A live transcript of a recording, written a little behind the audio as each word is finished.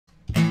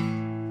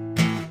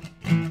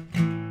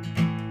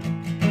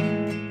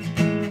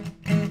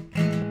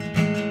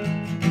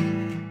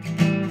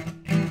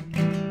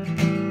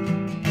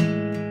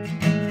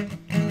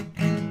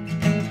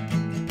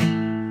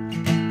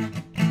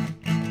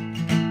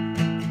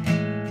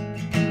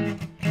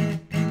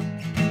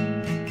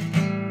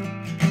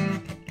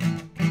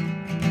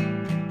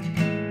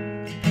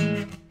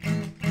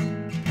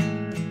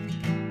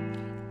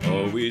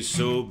We're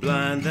so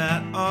blind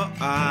that our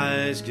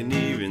eyes can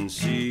even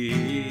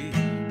see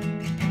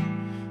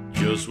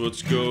just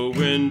what's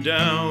going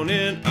down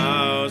in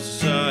our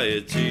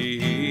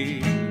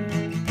society.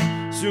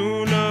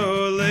 Sooner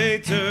or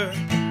later,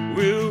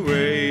 we'll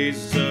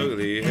raise its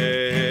ugly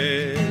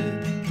head,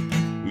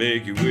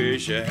 make you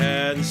wish I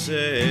hadn't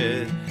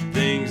said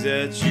things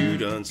that you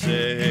done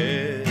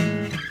said.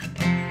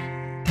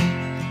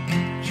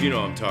 You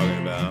know what I'm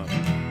talking about.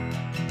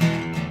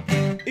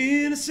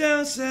 In a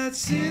Southside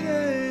city,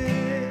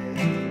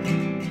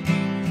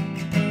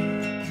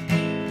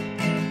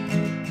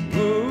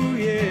 oh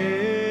yeah.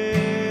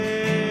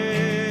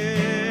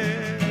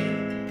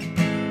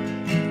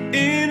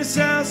 In a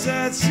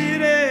Southside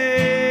city,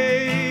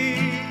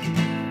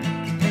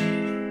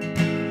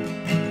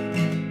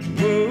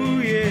 oh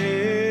yeah.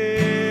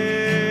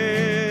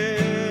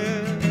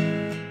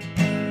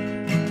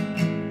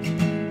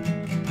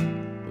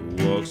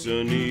 Walks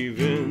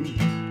uneven,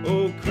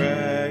 old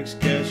cracks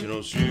catching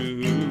on shoes.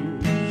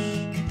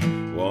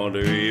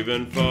 Wander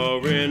even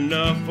far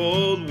enough,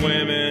 old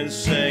women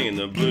singing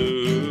the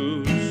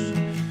blues.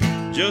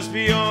 Just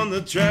beyond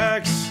the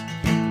tracks,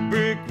 the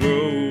brick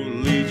road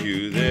leads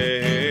you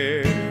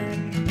there.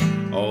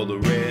 All the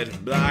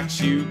red blocks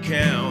you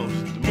count,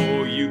 the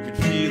more you could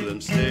feel them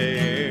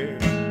stare.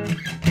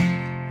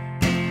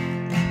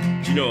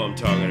 Do you know what I'm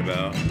talking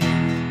about?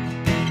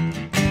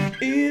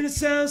 In a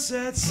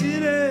Southside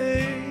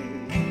city,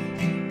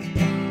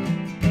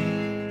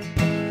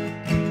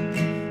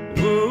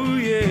 oh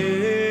yeah.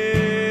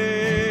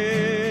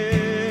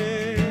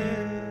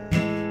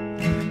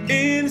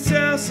 In a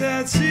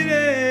Southside city,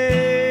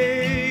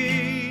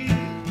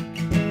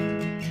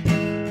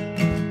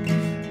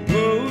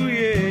 oh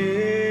yeah.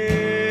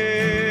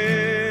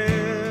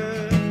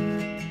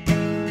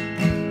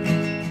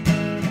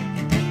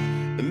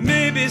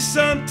 Maybe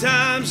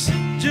sometimes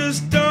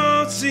just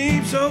don't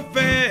seem so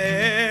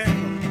fair.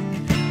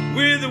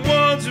 We're the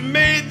ones who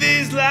made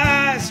these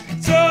lies,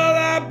 it's all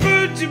I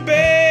put to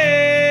bear.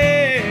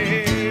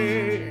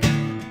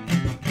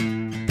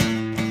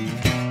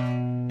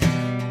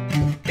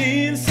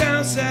 In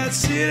Southside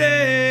City,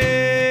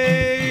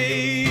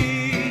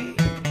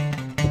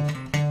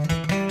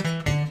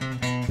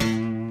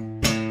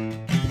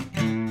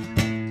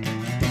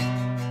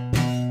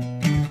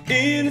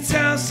 in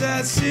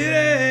Southside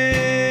City.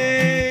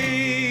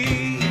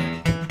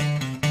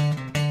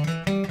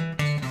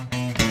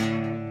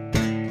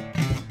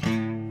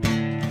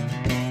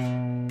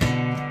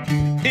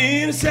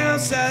 In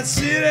Southside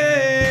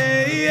City.